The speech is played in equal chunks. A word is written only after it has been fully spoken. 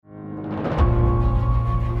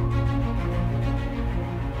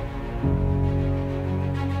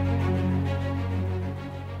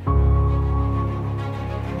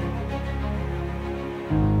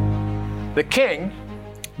the king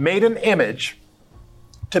made an image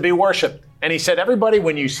to be worshipped. And he said, everybody,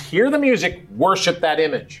 when you hear the music, worship that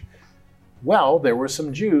image. Well, there were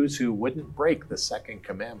some Jews who wouldn't break the second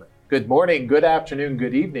commandment. Good morning, good afternoon,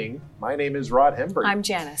 good evening. My name is Rod Hembree. I'm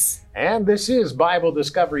Janice. And this is Bible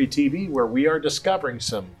Discovery TV, where we are discovering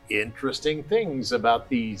some interesting things about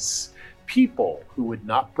these people who would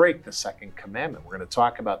not break the second commandment. We're going to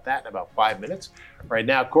talk about that in about 5 minutes. Right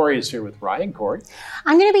now, Corey is here with Ryan. Corey?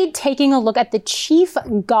 I'm going to be taking a look at the chief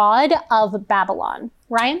god of Babylon.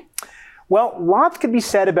 Ryan? Well, lots could be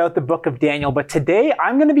said about the book of Daniel, but today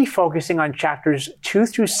I'm going to be focusing on chapters 2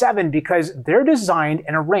 through 7 because they're designed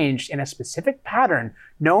and arranged in a specific pattern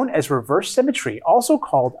known as reverse symmetry, also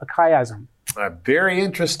called a chiasm. Very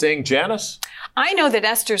interesting. Janice? I know that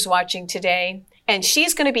Esther's watching today, and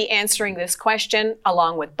she's going to be answering this question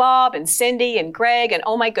along with Bob and Cindy and Greg and,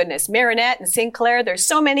 oh my goodness, Marinette and Sinclair. There's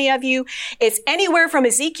so many of you. It's anywhere from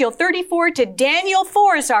Ezekiel 34 to Daniel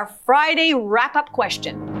 4 is our Friday wrap-up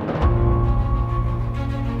question.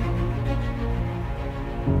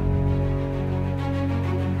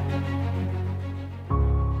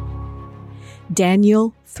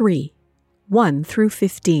 Daniel 3, 1 through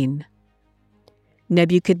 15.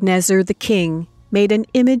 Nebuchadnezzar the king made an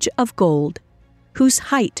image of gold, whose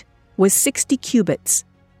height was 60 cubits,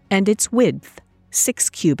 and its width 6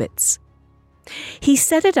 cubits. He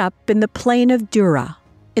set it up in the plain of Dura,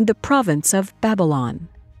 in the province of Babylon.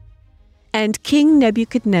 And King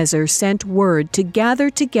Nebuchadnezzar sent word to gather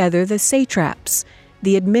together the satraps,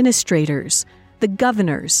 the administrators, the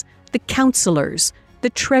governors, the counselors, the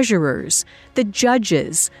treasurers, the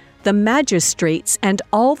judges, the magistrates, and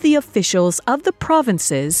all the officials of the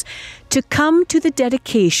provinces to come to the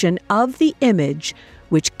dedication of the image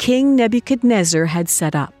which King Nebuchadnezzar had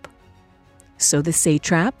set up. So the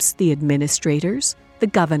satraps, the administrators, the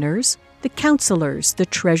governors, the counselors, the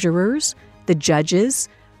treasurers, the judges,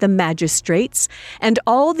 the magistrates, and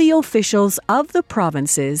all the officials of the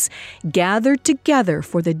provinces gathered together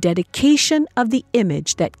for the dedication of the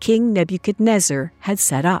image that King Nebuchadnezzar had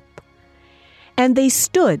set up. And they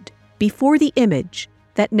stood before the image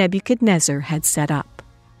that Nebuchadnezzar had set up.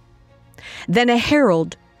 Then a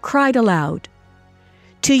herald cried aloud,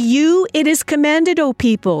 "To you it is commanded, O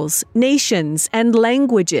peoples, nations, and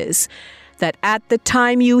languages, that at the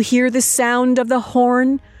time you hear the sound of the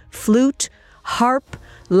horn, flute, harp,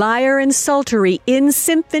 lyre, and psaltery in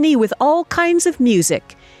symphony with all kinds of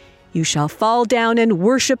music, you shall fall down and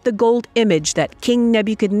worship the gold image that King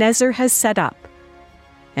Nebuchadnezzar has set up.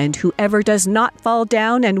 And whoever does not fall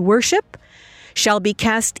down and worship shall be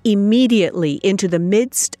cast immediately into the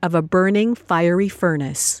midst of a burning fiery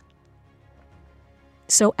furnace."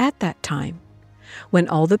 So at that time, when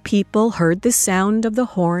all the people heard the sound of the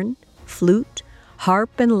horn, flute,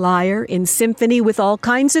 harp, and lyre in symphony with all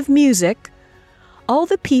kinds of music, all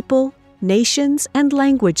the people, nations, and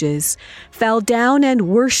languages fell down and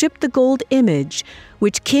worshipped the gold image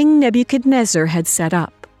which King Nebuchadnezzar had set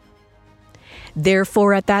up.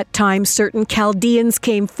 Therefore at that time certain Chaldeans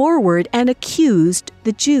came forward and accused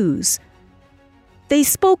the Jews. They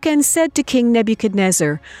spoke and said to King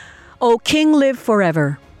Nebuchadnezzar, "O king, live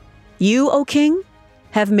forever. You, O king,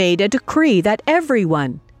 have made a decree that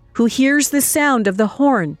everyone who hears the sound of the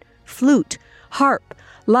horn, flute, harp,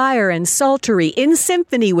 lyre, and psaltery in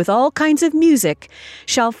symphony with all kinds of music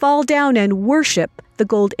shall fall down and worship the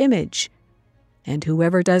gold image. And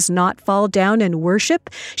whoever does not fall down and worship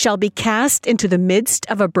shall be cast into the midst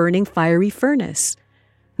of a burning fiery furnace.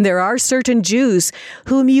 There are certain Jews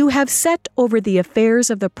whom you have set over the affairs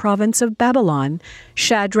of the province of Babylon,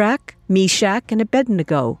 Shadrach, Meshach, and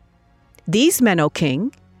Abednego. These men, O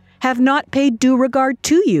king, have not paid due regard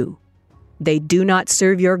to you. They do not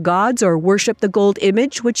serve your gods or worship the gold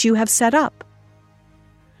image which you have set up."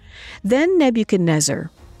 Then Nebuchadnezzar,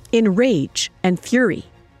 in rage and fury,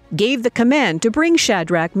 gave the command to bring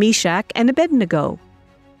Shadrach, Meshach, and Abednego.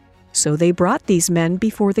 So they brought these men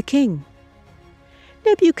before the king.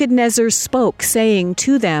 Nebuchadnezzar spoke, saying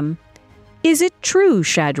to them, "Is it true,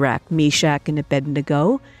 Shadrach, Meshach, and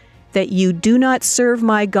Abednego, that you do not serve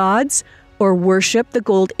my gods or worship the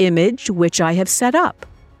gold image which I have set up?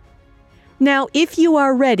 Now, if you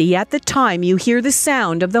are ready at the time you hear the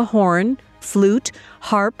sound of the horn, flute,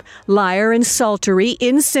 harp, lyre, and psaltery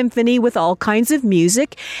in symphony with all kinds of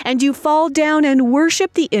music, and you fall down and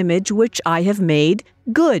worship the image which I have made,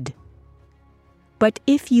 good. But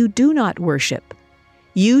if you do not worship,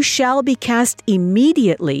 you shall be cast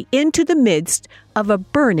immediately into the midst of a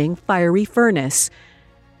burning fiery furnace.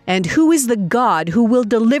 And who is the God who will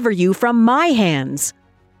deliver you from my hands?"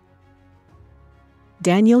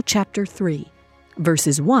 Daniel chapter 3,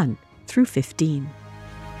 verses 1 through 15.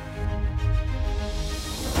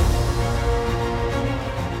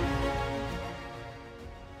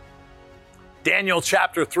 Daniel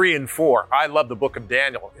chapter 3 and 4. I love the book of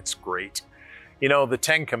Daniel. It's great. You know, the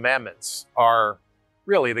Ten Commandments are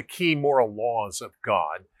really the key moral laws of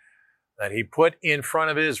God that he put in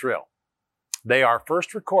front of Israel. They are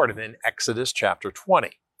first recorded in Exodus chapter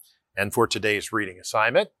 20. And for today's reading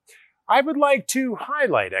assignment, I would like to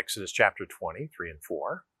highlight Exodus chapter 20, 3 and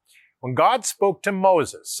 4, when God spoke to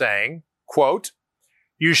Moses, saying, quote,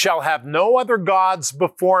 "You shall have no other gods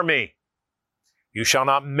before me. You shall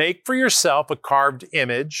not make for yourself a carved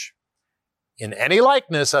image in any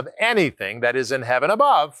likeness of anything that is in heaven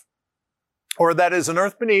above, or that is in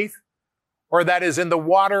earth beneath, or that is in the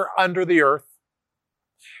water under the earth.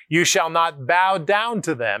 You shall not bow down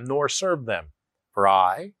to them nor serve them. For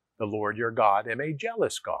I, the Lord your God, am a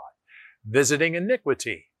jealous God, visiting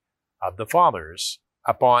iniquity of the fathers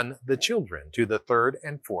upon the children to the third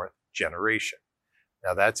and fourth generation."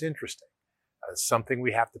 Now that's interesting. It's something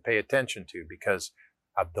we have to pay attention to because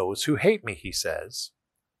of those who hate me, he says,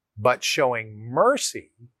 but showing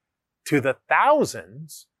mercy to the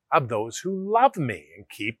thousands of those who love me and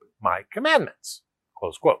keep my commandments.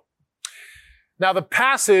 Close quote. Now the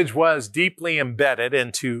passage was deeply embedded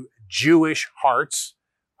into Jewish hearts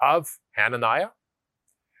of Hananiah,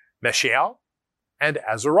 Mishael, and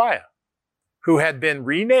Azariah, who had been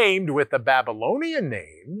renamed with the Babylonian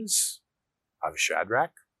names of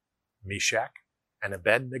Shadrach, Meshach, and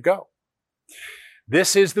Abednego.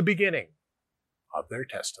 This is the beginning of their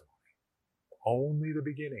testimony. Only the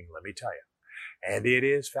beginning, let me tell you. And it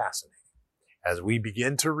is fascinating. As we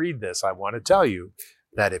begin to read this, I want to tell you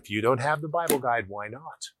that if you don't have the Bible guide, why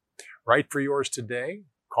not? Write for yours today,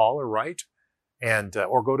 call or write, and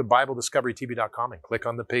or go to BibleDiscoveryTV.com and click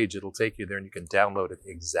on the page. It'll take you there and you can download it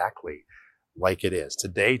exactly like it is.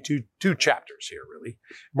 Today, two chapters here, really.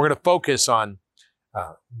 We're going to focus on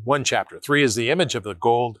one chapter. 3 is the image of the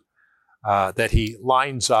gold that he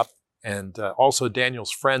lines up, and also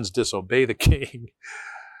Daniel's friends disobey the king.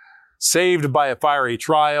 Saved by a fiery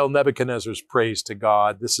trial, Nebuchadnezzar's praise to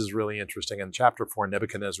God. This is really interesting. In chapter 4,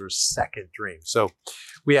 Nebuchadnezzar's second dream. So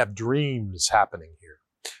we have dreams happening here.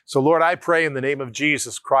 So Lord, I pray in the name of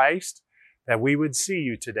Jesus Christ that we would see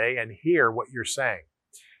you today and hear what you're saying.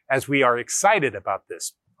 As we are excited about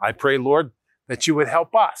this, I pray, Lord, that you would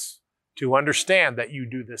help us to understand that you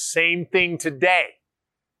do the same thing today.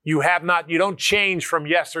 You don't change from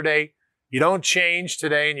yesterday. You don't change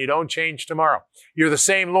today, and you don't change tomorrow. You're the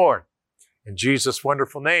same Lord. In Jesus'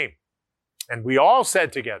 wonderful name. And we all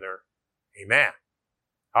said together, amen.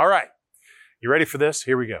 All right. You ready for this?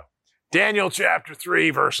 Here we go. Daniel chapter 3,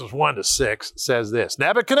 verses 1 to 6 says this.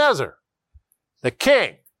 Nebuchadnezzar, the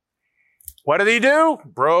king, what did he do?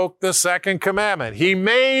 Broke the second commandment. He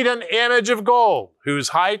made an image of gold whose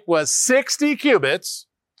height was 60 cubits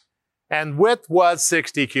and width was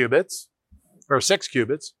 60 cubits, or 6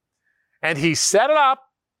 cubits. And he set it up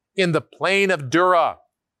in the plain of Dura,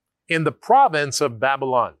 in the province of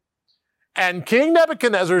Babylon. And King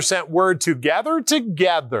Nebuchadnezzar sent word to gather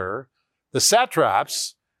together the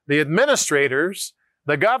satraps, the administrators,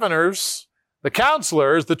 the governors, the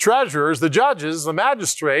counselors, the treasurers, the judges, the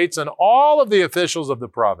magistrates, and all of the officials of the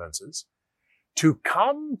provinces to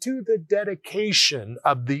come to the dedication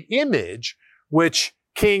of the image which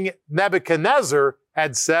King Nebuchadnezzar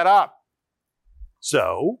had set up.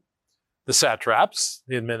 So, the satraps,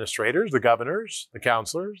 the administrators, the governors, the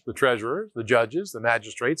counselors, the treasurers, the judges, the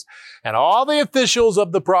magistrates, and all the officials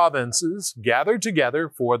of the provinces gathered together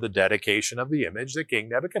for the dedication of the image that King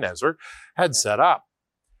Nebuchadnezzar had set up.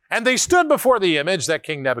 And they stood before the image that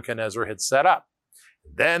King Nebuchadnezzar had set up.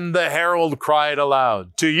 Then the herald cried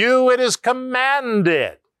aloud, "To you it is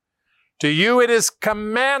commanded. To you it is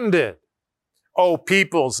commanded, O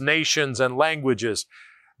peoples, nations, and languages,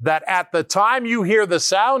 that at the time you hear the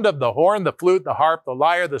sound of the horn, the flute, the harp, the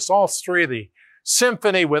lyre, the psaltery, the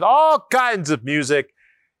symphony with all kinds of music,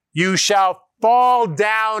 you shall fall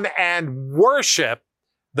down and worship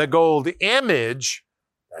the gold image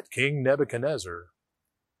that King Nebuchadnezzar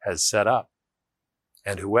has set up.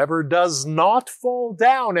 And whoever does not fall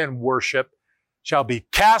down and worship shall be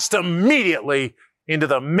cast immediately into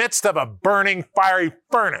the midst of a burning fiery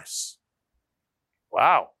furnace."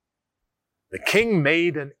 Wow. The king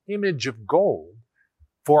made an image of gold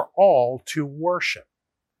for all to worship,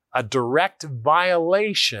 a direct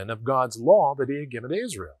violation of God's law that he had given to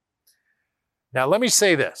Israel. Now, let me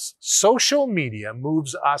say this. Social media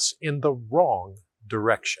moves us in the wrong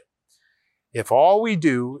direction if all we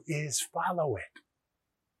do is follow it.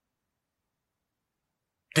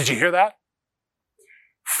 Did you hear that?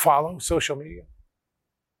 Follow social media.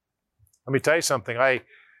 Let me tell you something. I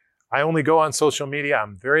only go on social media.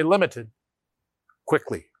 I'm very limited.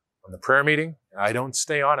 Quickly. On the prayer meeting, I don't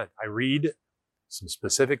stay on it. I read some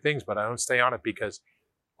specific things, but I don't stay on it because,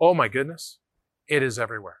 oh my goodness, it is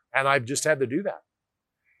everywhere. And I've just had to do that.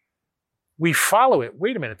 We follow it.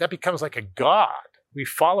 Wait a minute, that becomes like a God. We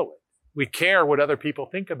follow it. We care what other people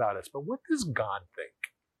think about us. But what does God think?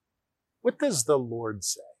 What does the Lord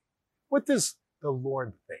say? What does the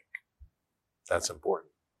Lord think? That's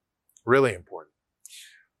important. Really important.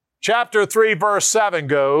 Chapter 3, verse 7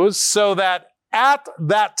 goes, so that at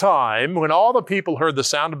that time, when all the people heard the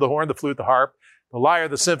sound of the horn, the flute, the harp, the lyre,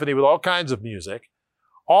 the symphony with all kinds of music,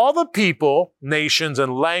 all the people, nations,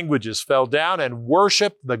 and languages fell down and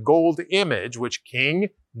worshiped the gold image which King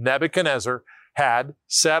Nebuchadnezzar had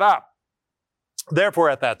set up. Therefore,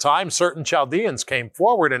 at that time, certain Chaldeans came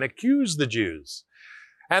forward and accused the Jews.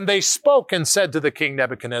 And they spoke and said to the king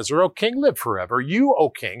Nebuchadnezzar, O king, live forever. You, O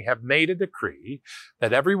king, have made a decree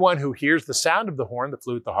that everyone who hears the sound of the horn, the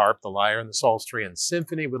flute, the harp, the lyre, and the psaltery, and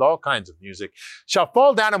symphony with all kinds of music shall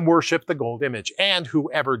fall down and worship the gold image. And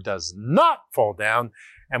whoever does not fall down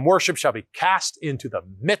and worship shall be cast into the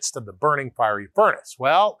midst of the burning fiery furnace.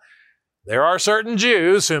 Well, there are certain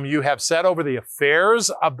Jews whom you have set over the affairs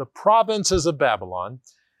of the provinces of Babylon,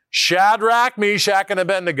 Shadrach, Meshach, and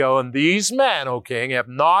Abednego, and these men, O king, have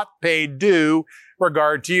not paid due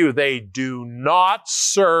regard to you. They do not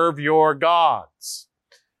serve your gods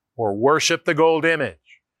or worship the gold image,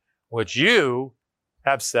 which you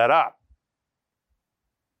have set up.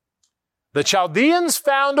 The Chaldeans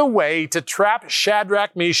found a way to trap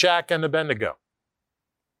Shadrach, Meshach, and Abednego.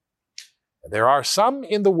 There are some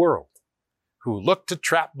in the world who look to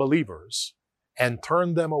trap believers and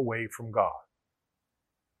turn them away from God.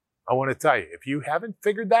 I want to tell you, if you haven't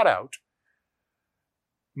figured that out,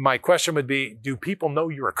 my question would be, do people know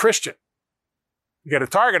you're a Christian? You got a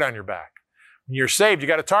target on your back. When you're saved, you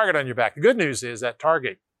got a target on your back. The good news is that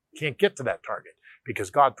target can't get to that target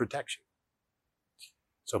because God protects you.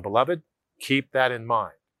 So, beloved, keep that in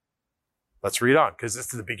mind. Let's read on because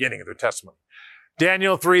this is the beginning of their testimony.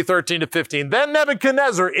 Daniel 3:13-15. Then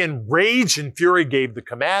Nebuchadnezzar, in rage and fury, gave the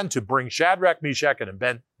command to bring Shadrach, Meshach, and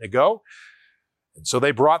Abednego. And so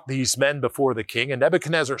they brought these men before the king, and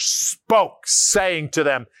Nebuchadnezzar spoke, saying to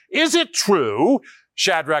them, Is it true,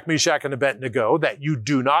 Shadrach, Meshach, and Abednego, that you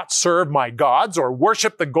do not serve my gods or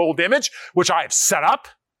worship the gold image which I have set up?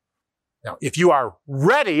 Now, if you are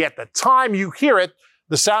ready at the time you hear it,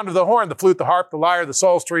 the sound of the horn, the flute, the harp, the lyre, the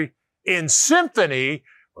psaltery, in symphony,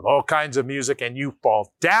 with all kinds of music, and you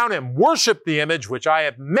fall down and worship the image which I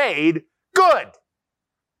have made, good.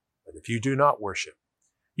 But if you do not worship,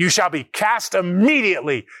 you shall be cast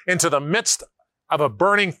immediately into the midst of a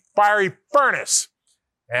burning fiery furnace.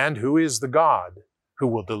 And who is the God who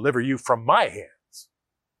will deliver you from my hands?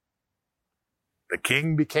 The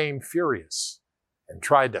king became furious and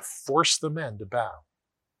tried to force the men to bow.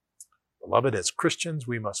 Beloved, as Christians,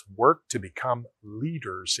 we must work to become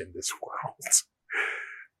leaders in this world.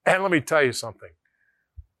 And let me tell you something.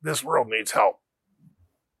 This world needs help.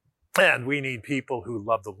 And we need people who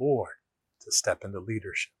love the Lord to step into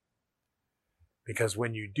leadership. Because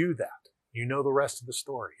when you do that, you know the rest of the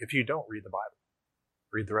story. If you don't, read the Bible.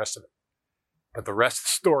 Read the rest of it. But the rest of the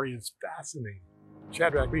story is fascinating.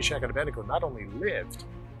 Shadrach, Meshach, and Abednego not only lived,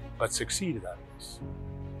 but succeeded at this.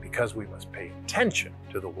 Because we must pay attention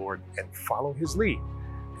to the Lord and follow his lead.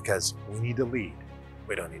 Because we need to lead.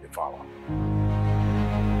 We don't need to follow.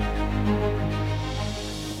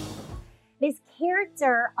 This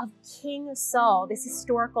character of King Saul, this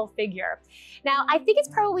historical figure. Now, I think it's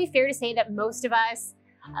probably fair to say that most of us,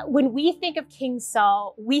 when we think of King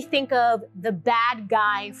Saul, we think of the bad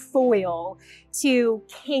guy foil to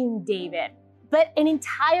King David. But an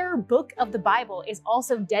entire book of the Bible is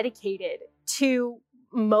also dedicated to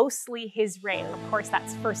mostly his reign. And of course,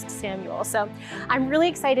 that's 1 Samuel. So I'm really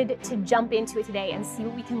excited to jump into it today and see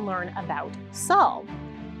what we can learn about Saul.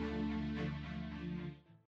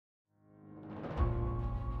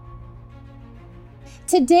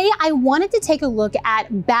 Today, I wanted to take a look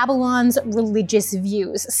at Babylon's religious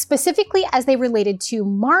views, specifically as they related to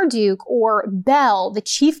Marduk, or Bel, the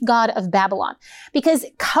chief god of Babylon. Because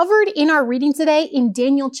covered in our reading today in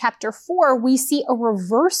Daniel chapter 4, we see a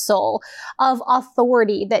reversal of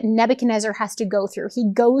authority that Nebuchadnezzar has to go through.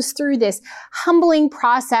 He goes through this humbling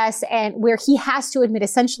process and where he has to admit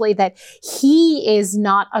essentially that he is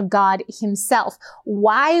not a god himself.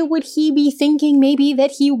 Why would he be thinking maybe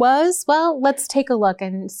that he was? Well, let's take a look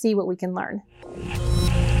and see what we can learn.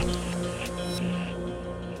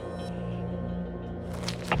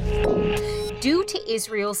 Due to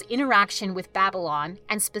Israel's interaction with Babylon,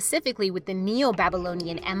 and specifically with the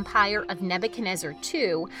Neo-Babylonian Empire of Nebuchadnezzar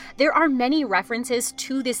II, there are many references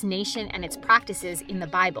to this nation and its practices in the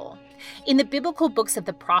Bible. In the biblical books of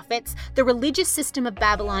the prophets, the religious system of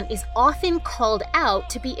Babylon is often called out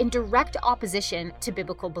to be in direct opposition to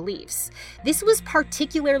biblical beliefs. This was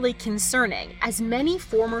particularly concerning, as many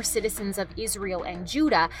former citizens of Israel and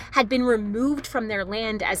Judah had been removed from their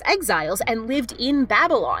land as exiles and lived in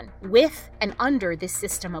Babylon, with and under this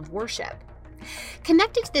system of worship.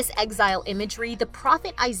 Connected to this exile imagery, the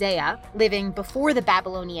prophet Isaiah, living before the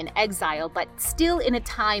Babylonian exile but still in a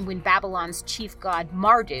time when Babylon's chief god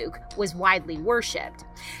Marduk was widely worshipped,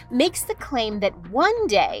 makes the claim that one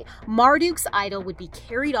day Marduk's idol would be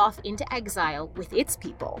carried off into exile with its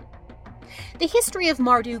people. The history of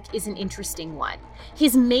Marduk is an interesting one.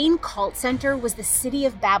 His main cult center was the city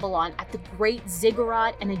of Babylon at the Great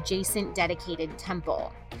Ziggurat and adjacent dedicated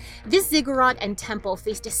temple. This ziggurat and temple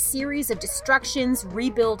faced a series of destructions,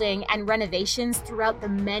 rebuilding, and renovations throughout the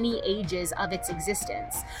many ages of its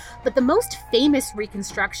existence. But the most famous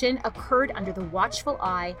reconstruction occurred under the watchful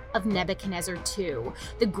eye of Nebuchadnezzar II,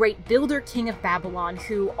 the great builder king of Babylon,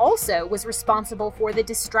 who also was responsible for the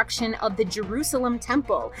destruction of the Jerusalem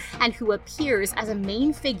temple and who appears as a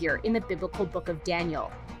main figure in the biblical book of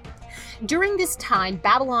Daniel. During this time,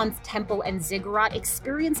 Babylon's temple and ziggurat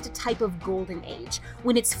experienced a type of golden age,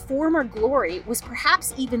 when its former glory was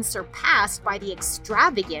perhaps even surpassed by the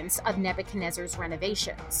extravagance of Nebuchadnezzar's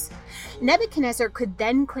renovations. Nebuchadnezzar could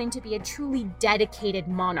then claim to be a truly dedicated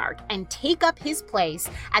monarch and take up his place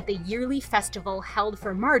at the yearly festival held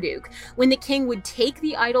for Marduk, when the king would take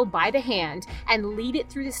the idol by the hand and lead it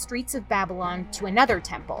through the streets of Babylon to another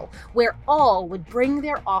temple, where all would bring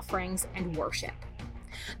their offerings and worship.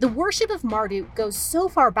 The worship of Marduk goes so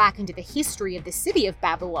far back into the history of the city of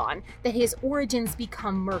Babylon that his origins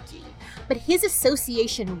become murky, but his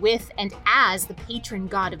association with and as the patron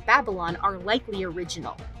god of Babylon are likely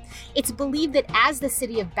original. It's believed that as the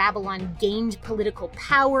city of Babylon gained political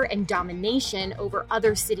power and domination over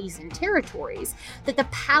other cities and territories, that the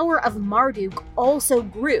power of Marduk also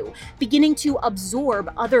grew, beginning to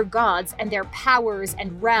absorb other gods and their powers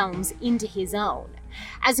and realms into his own.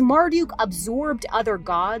 As Marduk absorbed other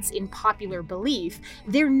gods in popular belief,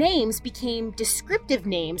 their names became descriptive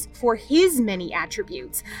names for his many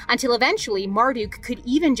attributes, until eventually Marduk could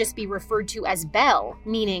even just be referred to as Bel,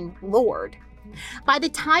 meaning Lord. By the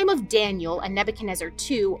time of Daniel and Nebuchadnezzar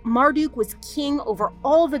II, Marduk was king over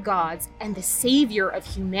all the gods and the savior of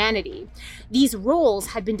humanity. These roles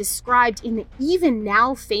had been described in the even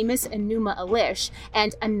now famous Enuma Elish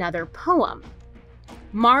and Another Poem.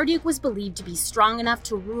 Marduk was believed to be strong enough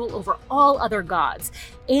to rule over all other gods,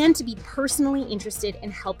 and to be personally interested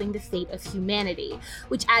in helping the fate of humanity,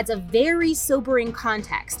 which adds a very sobering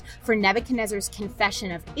context for Nebuchadnezzar's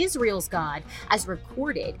confession of Israel's God as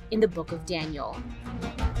recorded in the book of Daniel.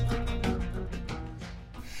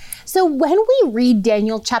 So when we read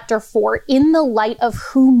Daniel chapter 4 in the light of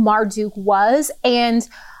who Marduk was and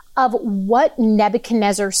of what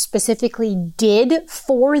Nebuchadnezzar specifically did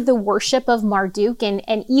for the worship of Marduk,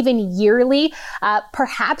 and even yearly,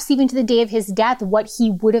 perhaps even to the day of his death, what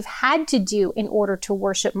he would have had to do in order to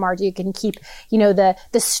worship Marduk and keep, the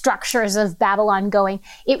structures of Babylon going.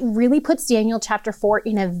 It really puts Daniel chapter 4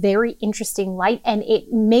 in a very interesting light, and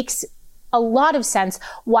it makes a lot of sense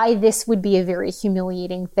why this would be a very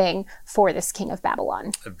humiliating thing for this king of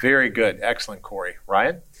Babylon. Very good. Excellent, Corey.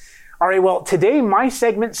 Ryan? All right, well, today my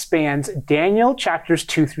segment spans Daniel chapters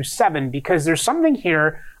 2 through 7 because there's something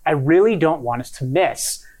here I really don't want us to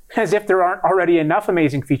miss. As if there aren't already enough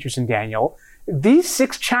amazing features in Daniel, these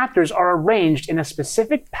 6 chapters are arranged in a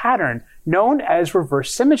specific pattern known as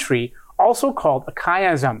reverse symmetry, also called a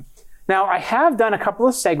chiasm. Now, I have done a couple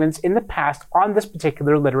of segments in the past on this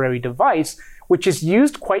particular literary device, which is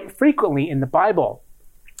used quite frequently in the Bible.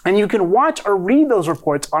 And you can watch or read those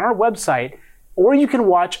reports on our website, or you can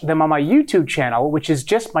watch them on my YouTube channel, which is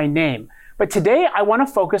just my name. But today I want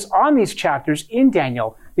to focus on these chapters in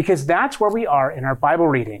Daniel because that's where we are in our Bible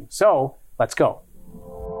reading. So let's go.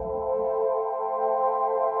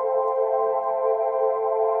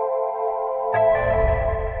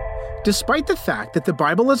 Despite the fact that the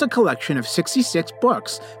Bible is a collection of 66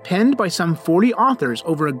 books penned by some 40 authors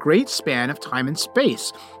over a great span of time and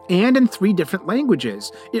space, and in 3 different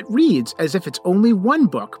languages, it reads as if it's only one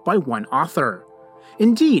book by one author.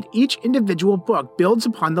 Indeed, each individual book builds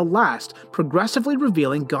upon the last, progressively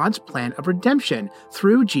revealing God's plan of redemption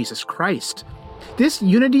through Jesus Christ. This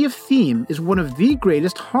unity of theme is one of the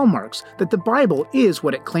greatest hallmarks that the Bible is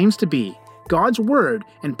what it claims to be, God's Word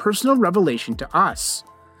and personal revelation to us.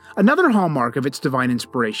 Another hallmark of its divine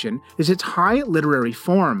inspiration is its high literary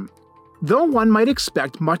form. Though one might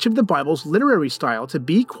expect much of the Bible's literary style to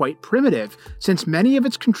be quite primitive, since many of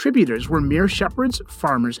its contributors were mere shepherds,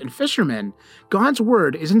 farmers, and fishermen, God's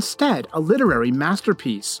Word is instead a literary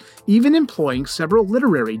masterpiece, even employing several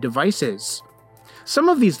literary devices. Some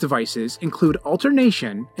of these devices include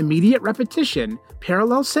alternation, immediate repetition,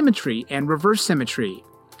 parallel symmetry, and reverse symmetry.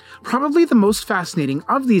 Probably the most fascinating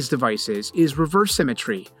of these devices is reverse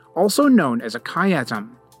symmetry, also known as a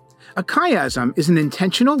chiasm. A chiasm is an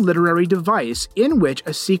intentional literary device in which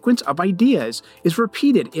a sequence of ideas is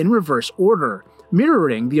repeated in reverse order,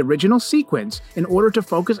 mirroring the original sequence in order to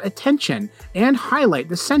focus attention and highlight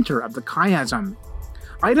the center of the chiasm.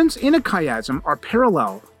 Items in a chiasm are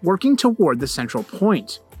parallel, working toward the central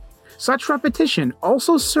point. Such repetition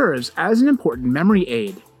also serves as an important memory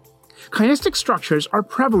aid. Chiastic structures are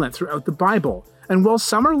prevalent throughout the Bible, and while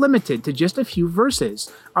some are limited to just a few verses,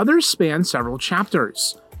 others span several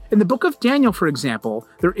chapters. In the book of Daniel, for example,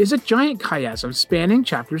 there is a giant chiasm spanning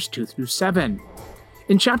chapters 2 through 7.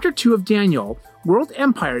 In chapter 2 of Daniel, world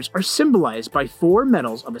empires are symbolized by 4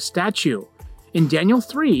 metals of a statue. In Daniel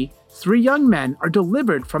 3, 3 young men are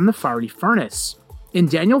delivered from the fiery furnace. In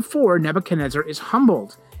Daniel 4, Nebuchadnezzar is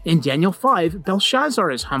humbled. In Daniel 5,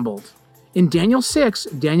 Belshazzar is humbled. In Daniel 6,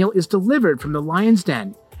 Daniel is delivered from the lion's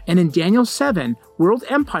den. And in Daniel 7, world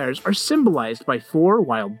empires are symbolized by 4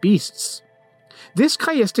 wild beasts. This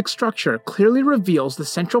chiastic structure clearly reveals the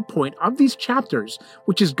central point of these chapters,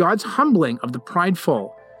 which is God's humbling of the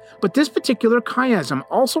prideful. But this particular chiasm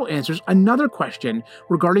also answers another question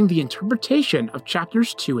regarding the interpretation of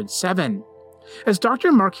chapters 2 and 7. As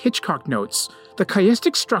Dr. Mark Hitchcock notes, the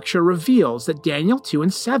chiastic structure reveals that Daniel 2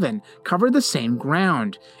 and 7 cover the same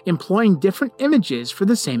ground, employing different images for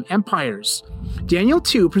the same empires. Daniel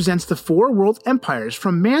 2 presents the 4 world empires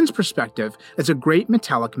from man's perspective as a great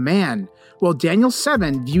metallic man, while Daniel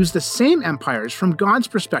 7 views the same empires from God's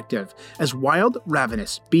perspective as wild,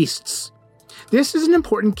 ravenous beasts. This is an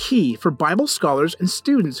important key for Bible scholars and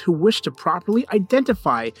students who wish to properly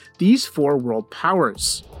identify these 4 world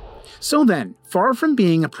powers. So then, far from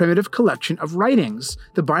being a primitive collection of writings,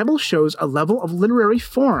 the Bible shows a level of literary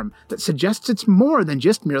form that suggests it's more than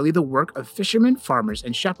just merely the work of fishermen, farmers,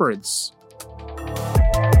 and shepherds.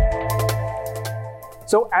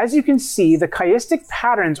 So as you can see, the chiastic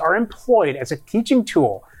patterns are employed as a teaching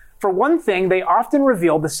tool. For one thing, they often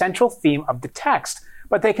reveal the central theme of the text,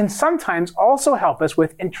 but they can sometimes also help us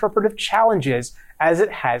with interpretive challenges, as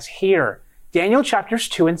it has here. Daniel chapters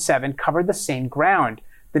 2 and 7 cover the same ground.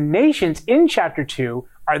 The nations in chapter 2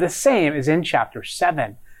 are the same as in chapter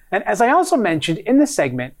 7. And as I also mentioned in this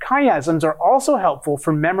segment, chiasms are also helpful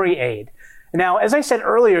for memory aid. Now, as I said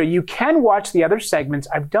earlier, you can watch the other segments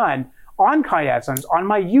I've done on chiasms on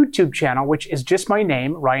my YouTube channel, which is just my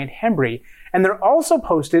name, Ryan Hembree, and they're also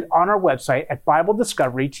posted on our website at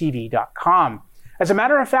BibleDiscoveryTV.com. As a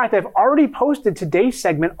matter of fact, I've already posted today's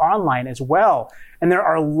segment online as well, and there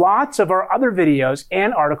are lots of our other videos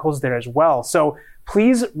and articles there as well. So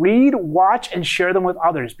please read, watch, and share them with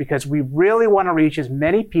others, because we really want to reach as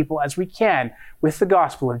many people as we can with the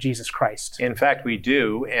gospel of Jesus Christ. In fact, we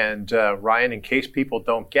do. And Ryan, in case people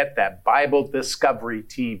don't get that, Bible Discovery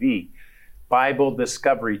TV. Bible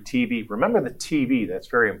Discovery TV. Remember the TV, that's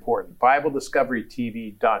very important.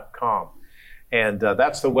 BibleDiscoveryTV.com. And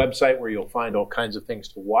that's the website where you'll find all kinds of things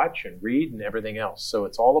to watch and read and everything else. So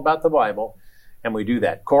it's all about the Bible, and we do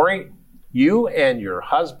that. Corey, you and your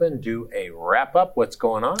husband do a wrap-up. What's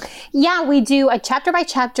going on? Yeah, we do a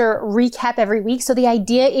chapter-by-chapter recap every week. So the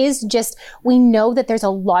idea is just, we know that there's a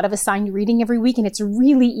lot of assigned reading every week, and it's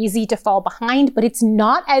really easy to fall behind, but it's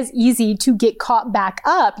not as easy to get caught back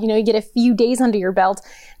up. You know, you get a few days under your belt.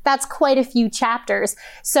 That's quite a few chapters.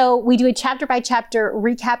 So we do a chapter-by-chapter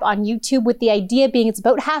recap on YouTube, with the idea being it's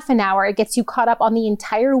about half an hour. It gets you caught up on the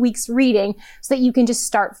entire week's reading so that you can just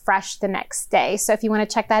start fresh the next day. So if you want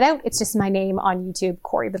to check that out, it's just my name on YouTube,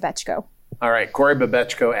 Corey Babechko. All right, Corey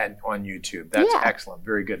Babechko on YouTube. That's excellent.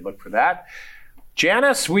 Very good. Look for that.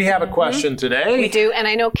 Janice, we have a question today. We do, and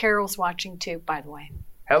I know Carol's watching too, by the way.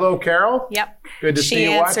 Hello, Carol. Yep. Good to see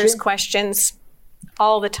you watching. She answers questions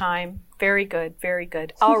all the time. Very good, very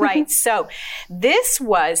good. All right, so this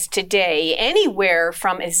was today anywhere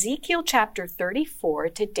from Ezekiel chapter 34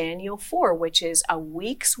 to Daniel 4, which is a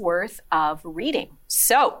week's worth of reading.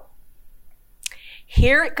 So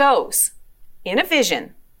here it goes. In a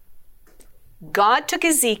vision, God took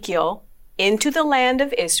Ezekiel into the land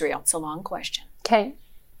of Israel. It's a long question. Okay.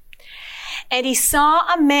 And he saw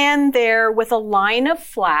a man there with a line of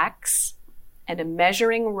flax and a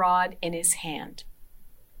measuring rod in his hand.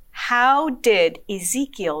 How did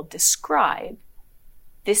Ezekiel describe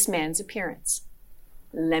this man's appearance?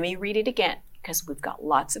 Let me read it again, because we've got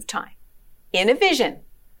lots of time. In a vision,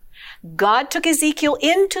 God took Ezekiel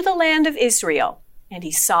into the land of Israel, and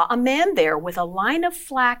he saw a man there with a line of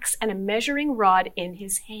flax and a measuring rod in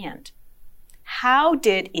his hand. How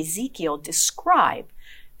did Ezekiel describe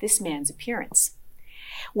this man's appearance?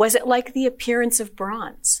 Was it like the appearance of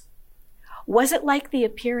bronze? Was it like the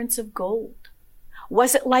appearance of gold?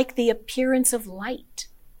 Was it like the appearance of light?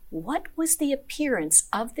 What was the appearance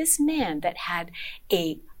of this man that had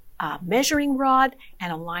a measuring rod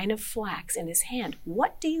and a line of flax in his hand?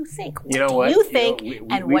 What do you think? What do you think?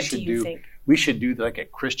 And what do you think? We should do like a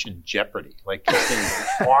Christian Jeopardy. Like, this thing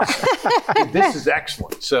is awesome. This is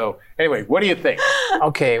excellent. So anyway, what do you think?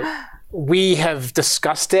 Okay, we have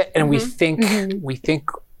discussed it, and we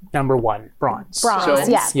think number one, bronze. Bronze,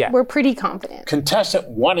 So- yeah. We're pretty confident. Contestant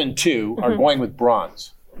 1 and 2 are going with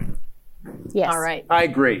bronze. Yes. All right. I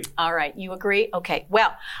agree. All right. You agree? Okay.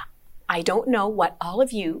 Well, I don't know what all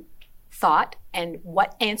of you thought and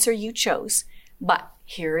what answer you chose, but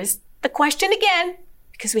here is the question again,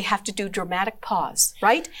 because we have to do dramatic pause,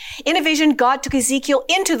 right? In a vision, God took Ezekiel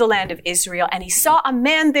into the land of Israel, and he saw a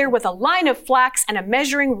man there with a line of flax and a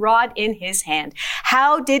measuring rod in his hand.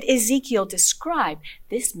 How did Ezekiel describe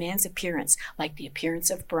this man's appearance? Like the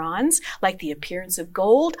appearance of bronze, like the appearance of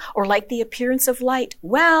gold, or like the appearance of light?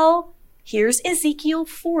 Well, here's Ezekiel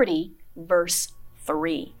 40, verse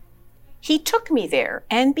 3. He took me there,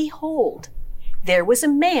 and behold, there was a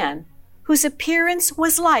man whose appearance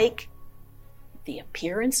was like the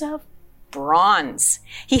appearance of bronze.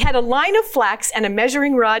 He had a line of flax and a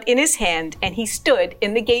measuring rod in his hand, and he stood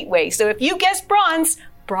in the gateway. So if you guessed bronze,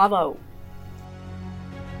 bravo.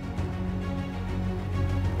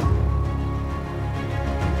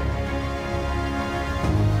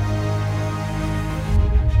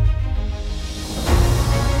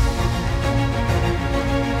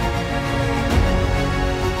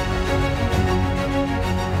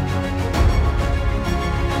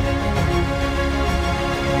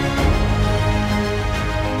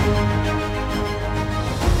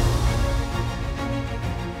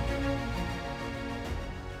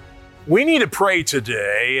 We need to pray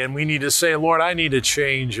today, and we need to say, Lord, I need to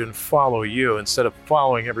change and follow you instead of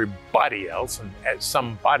following everybody else and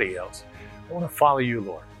somebody else. I want to follow you,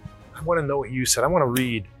 Lord. I want to know what you said. I want to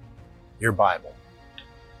read your Bible.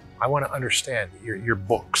 I want to understand your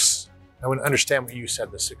books. I want to understand what you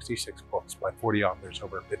said, the 66 books by 40 authors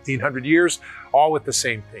over 1,500 years, all with the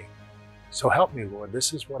same theme. So help me, Lord.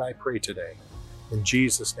 This is what I pray today. In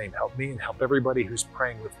Jesus' name, help me and help everybody who's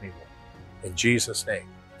praying with me, Lord. In Jesus' name.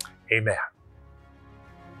 Amen.